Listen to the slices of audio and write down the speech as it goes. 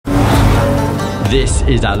This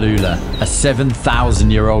is AlUla, a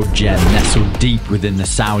 7,000-year-old gem nestled deep within the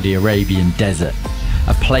Saudi Arabian desert.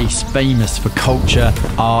 A place famous for culture,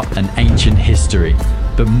 art and ancient history.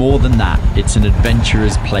 But more than that, it's an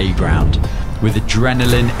adventurer's playground, with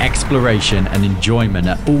adrenaline, exploration and enjoyment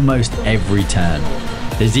at almost every turn.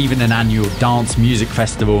 There's even an annual dance music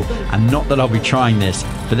festival, and not that I'll be trying this,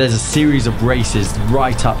 but there's a series of races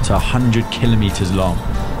right up to 100 kilometers long.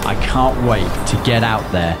 I can't wait to get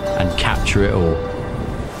out there and capture it all.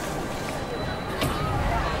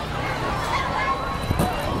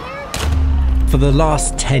 For the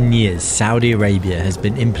last 10 years, Saudi Arabia has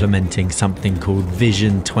been implementing something called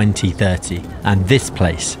Vision 2030, and this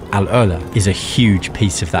place, AlUla, is a huge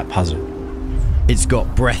piece of that puzzle. It's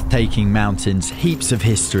got breathtaking mountains, heaps of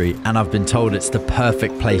history, and I've been told it's the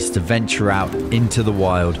perfect place to venture out into the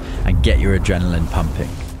wild and get your adrenaline pumping.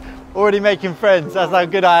 Already making friends, that's how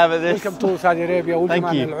good I am at this. Welcome to Saudi Arabia.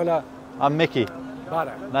 Thank you. I'm Mickey.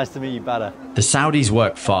 Nice to meet you, Bada. The Saudis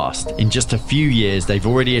work fast. In just a few years, they've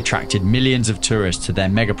already attracted millions of tourists to their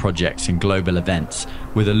mega projects and global events,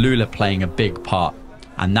 with AlUla playing a big part,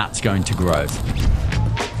 and that's going to grow.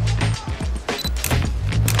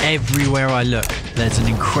 Everywhere I look, there's an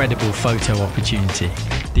incredible photo opportunity.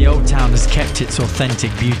 The old town has kept its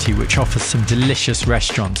authentic beauty, which offers some delicious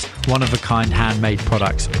restaurants, one-of-a-kind handmade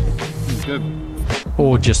products,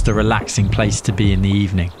 or just a relaxing place to be in the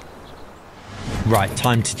evening. Right,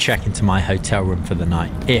 time to check into my hotel room for the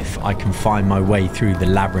night, if I can find my way through the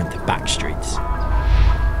labyrinth of back streets.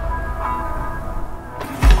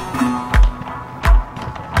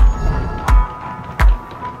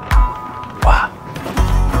 Wow.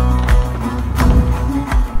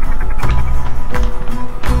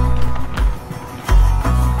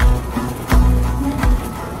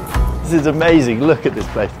 This is amazing, look at this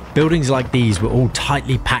place. Buildings like these were all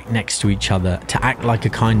tightly packed next to each other to act like a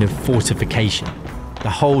kind of fortification. The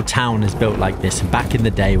whole town is built like this, and back in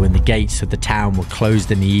the day when the gates of the town were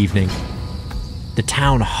closed in the evening, the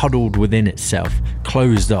town huddled within itself,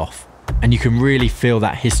 closed off, and you can really feel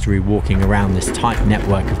that history walking around this tight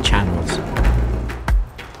network of channels.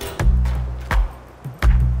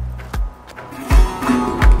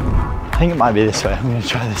 I think it might be this way, I'm going to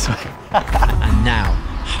try this way. And now,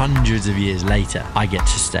 hundreds of years later, I get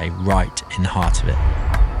to stay right in the heart of it.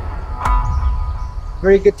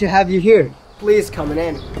 Very good to have you here. Please come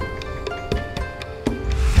in.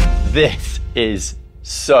 This is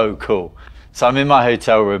so cool. So I'm in my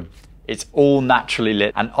hotel room. It's all naturally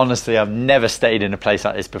lit, and honestly, I've never stayed in a place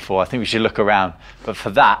like this before. I think we should look around, but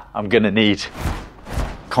for that, I'm gonna need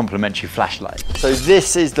complimentary flashlight. So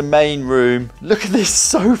this is the main room. Look at this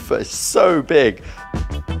sofa, it's so big.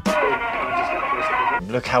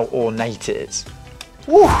 Look how ornate it is.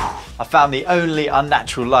 Woo! I found the only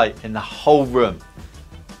unnatural light in the whole room.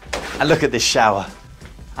 And look at this shower.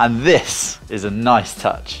 And this is a nice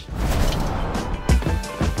touch.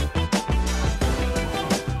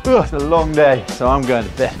 Ooh, it's a long day, so I'm going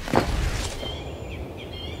to bed.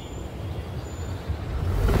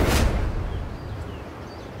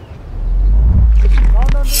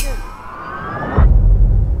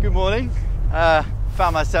 Good morning.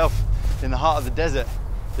 Found myself in the heart of the desert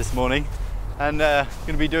this morning, and going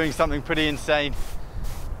to be doing something pretty insane.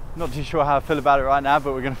 Not too sure how I feel about it right now,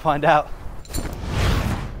 but we're going to find out.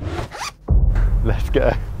 Let's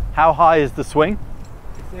go. How high is the swing?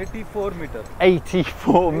 It's 84 meters.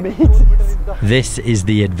 84 meters. This is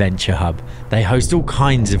the Adventure Hub. They host all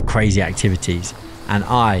kinds of crazy activities, and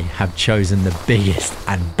I have chosen the biggest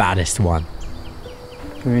and baddest one.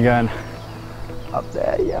 We're going up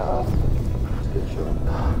there, yeah.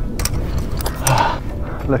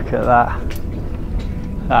 Look at that.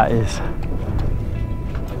 That is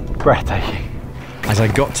breathtaking. As I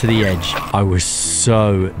got to the edge, I was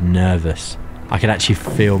so nervous. I could actually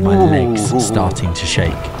feel my legs starting to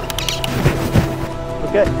shake.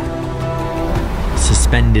 Okay.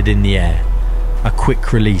 Suspended in the air, a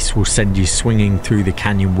quick release will send you swinging through the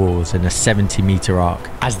canyon walls in a 70-meter arc.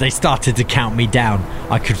 As they started to count me down,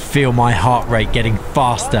 I could feel my heart rate getting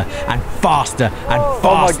faster and faster and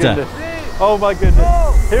faster. Oh my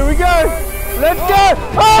goodness. Here we go. Let's go.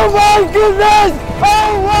 Oh my goodness.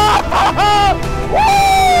 Oh wow.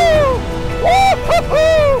 Woo!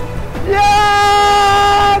 Woo!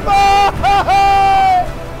 Yeah!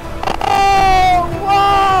 Oh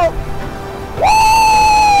wow! Woo!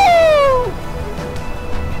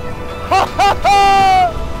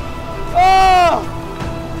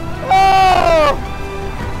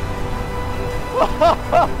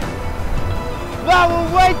 That will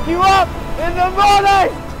wake you up in the morning!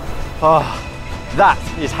 Oh, that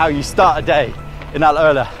is how you start a day in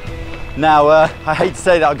AlUla. Now, I hate to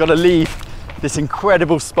say that I've got to leave this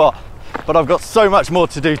incredible spot, but I've got so much more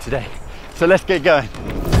to do today. So let's get going.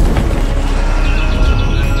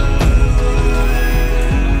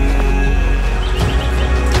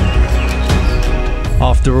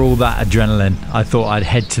 After all that adrenaline, I thought I'd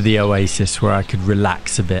head to the oasis where I could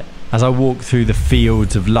relax a bit. As I walked through the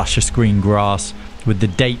fields of luscious green grass, with the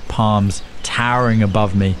date palms towering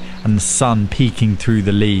above me and the sun peeking through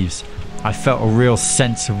the leaves, I felt a real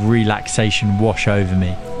sense of relaxation wash over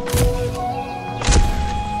me.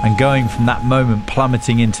 And going from that moment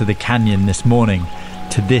plummeting into the canyon this morning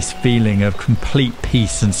to this feeling of complete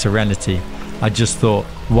peace and serenity, I just thought,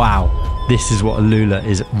 wow, this is what AlUla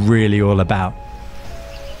is really all about.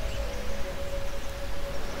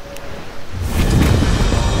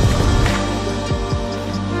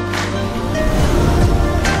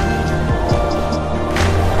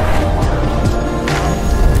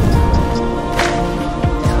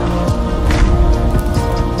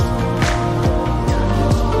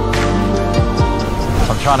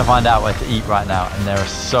 Trying to find out where to eat right now, and there are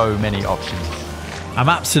so many options. I'm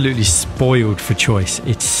absolutely spoiled for choice.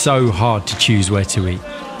 It's so hard to choose where to eat.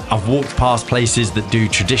 I've walked past places that do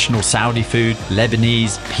traditional Saudi food,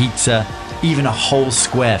 Lebanese, pizza, even a whole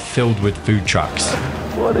square filled with food trucks.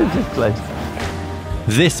 What is this place?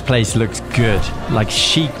 This place looks good, like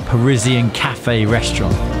chic Parisian cafe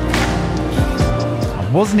restaurant. I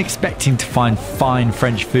wasn't expecting to find fine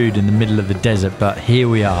French food in the middle of the desert, but here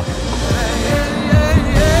we are.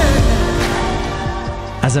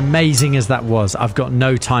 As amazing as that was, I've got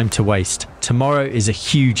no time to waste. Tomorrow is a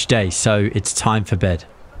huge day, so it's time for bed.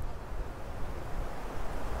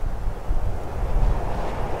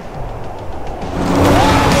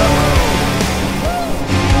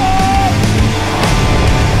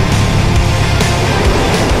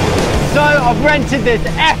 So I've rented this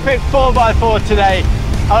epic 4x4 today,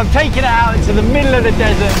 and I'm taking it out into the middle of the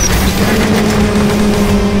desert.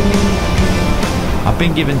 I've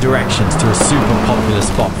been given directions to a super popular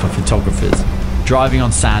spot for photographers. Driving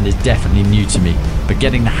on sand is definitely new to me, but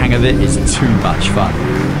getting the hang of it is too much fun.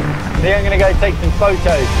 I think I'm going to go take some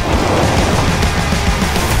photos.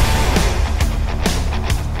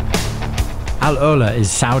 AlUla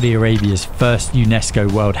is Saudi Arabia's first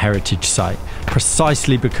UNESCO World Heritage Site,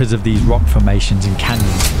 precisely because of these rock formations and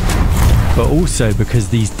canyons, but also because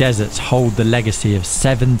these deserts hold the legacy of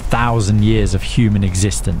 7,000 years of human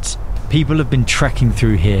existence. People have been trekking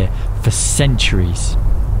through here for centuries.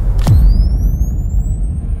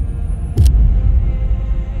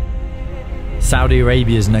 Saudi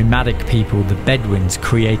Arabia's nomadic people, the Bedouins,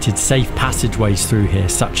 created safe passageways through here,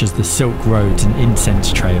 such as the Silk Roads and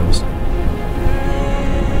incense trails.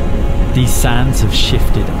 These sands have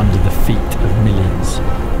shifted under the feet of millions.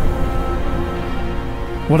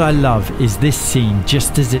 What I love is this scene,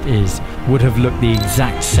 just as it is, would have looked the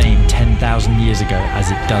exact same 10,000 years ago as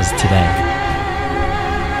it does today.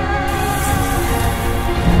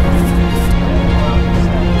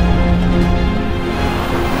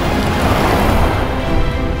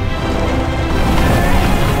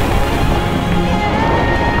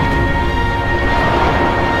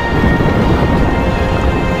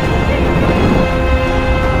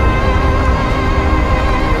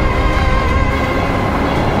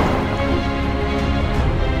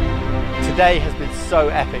 Today has been so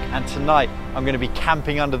epic, and tonight I'm going to be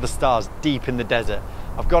camping under the stars deep in the desert.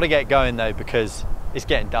 I've got to get going though because it's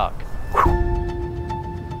getting dark.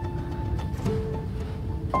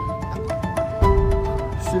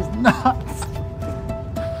 This is nuts.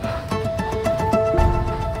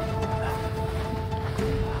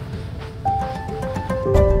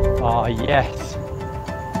 Oh yes,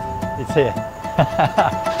 it's here.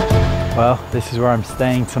 Well, this is where I'm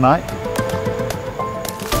staying tonight.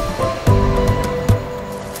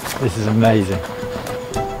 This is amazing.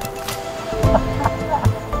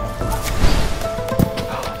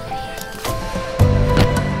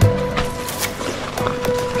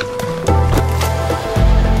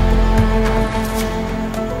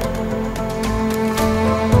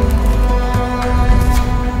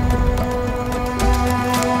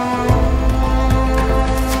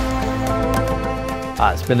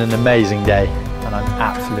 It's been an amazing day and I'm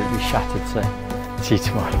absolutely shattered, so see you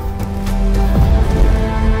tomorrow.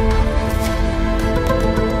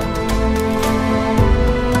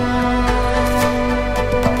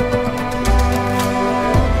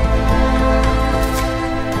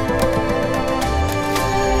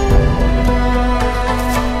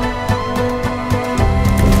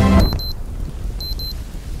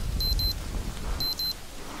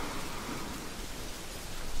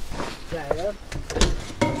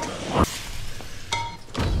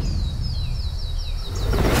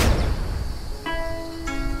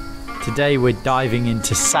 Today we're diving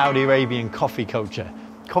into Saudi Arabian coffee culture.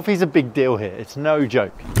 Coffee's a big deal here, it's no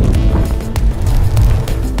joke.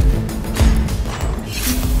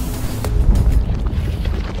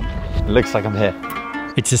 It looks like I'm here.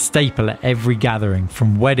 It's a staple at every gathering,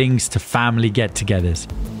 from weddings to family get-togethers.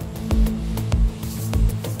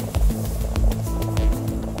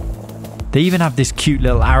 They even have this cute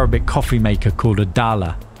little Arabic coffee maker called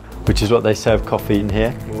AlUla, Which is what they serve coffee in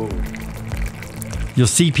here. Ooh. You'll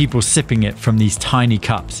see people sipping it from these tiny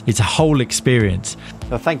cups. It's a whole experience.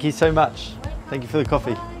 Well, thank you so much. Thank you for the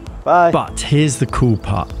coffee. Bye. But here's the cool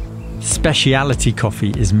part. Speciality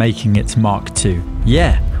coffee is making its mark too.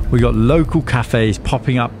 Yeah, we got local cafes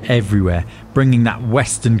popping up everywhere, bringing that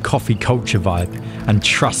Western coffee culture vibe. And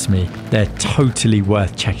trust me, they're totally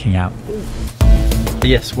worth checking out.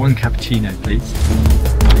 Yes, 1 cappuccino, please.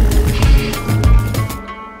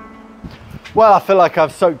 Well, I feel like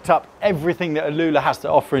I've soaked up everything that AlUla has to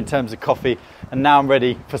offer in terms of coffee, and now I'm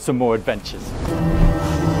ready for some more adventures.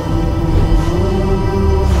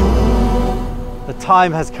 The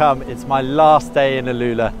time has come, it's my last day in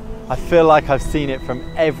AlUla. I feel like I've seen it from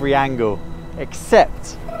every angle,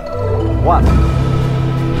 except one.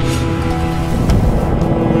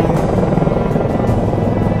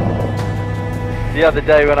 The other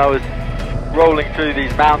day when I was rolling through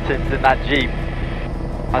these mountains in that Jeep,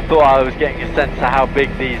 I thought I was getting a sense of how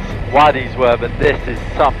big these wadis were, but this is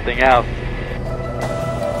something else.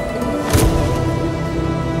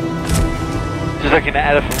 Just looking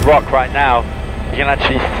at Elephant Rock right now, you can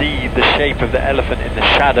actually see the shape of the elephant in the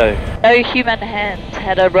shadow. No human hand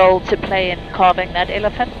had a role to play in carving that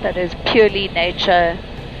elephant. That is purely nature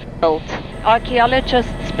built.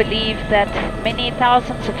 Archaeologists believe that many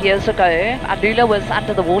thousands of years ago, AlUla was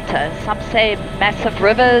under the water. Some say massive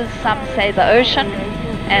rivers, some say the ocean,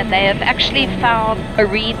 and they have actually found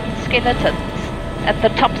marine skeletons at the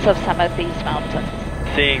tops of some of these mountains.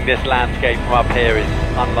 Seeing this landscape from up here is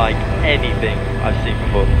unlike anything I've seen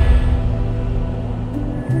before.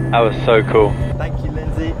 That was so cool. Thank you,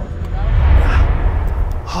 Lindsay.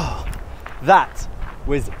 That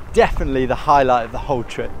was definitely the highlight of the whole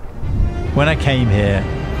trip. When I came here,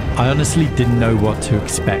 I honestly didn't know what to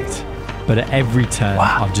expect, but at every turn,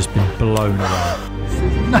 I've just been blown away. This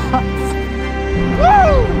is nuts.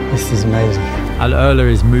 Woo! This is amazing. AlUla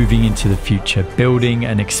is moving into the future, building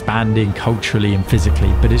and expanding culturally and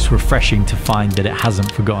physically, but it's refreshing to find that it hasn't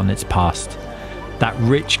forgotten its past. That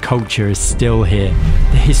rich culture is still here.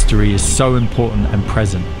 The history is so important and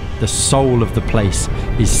present. The soul of the place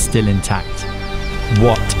is still intact.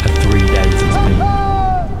 What a 3 days it's been.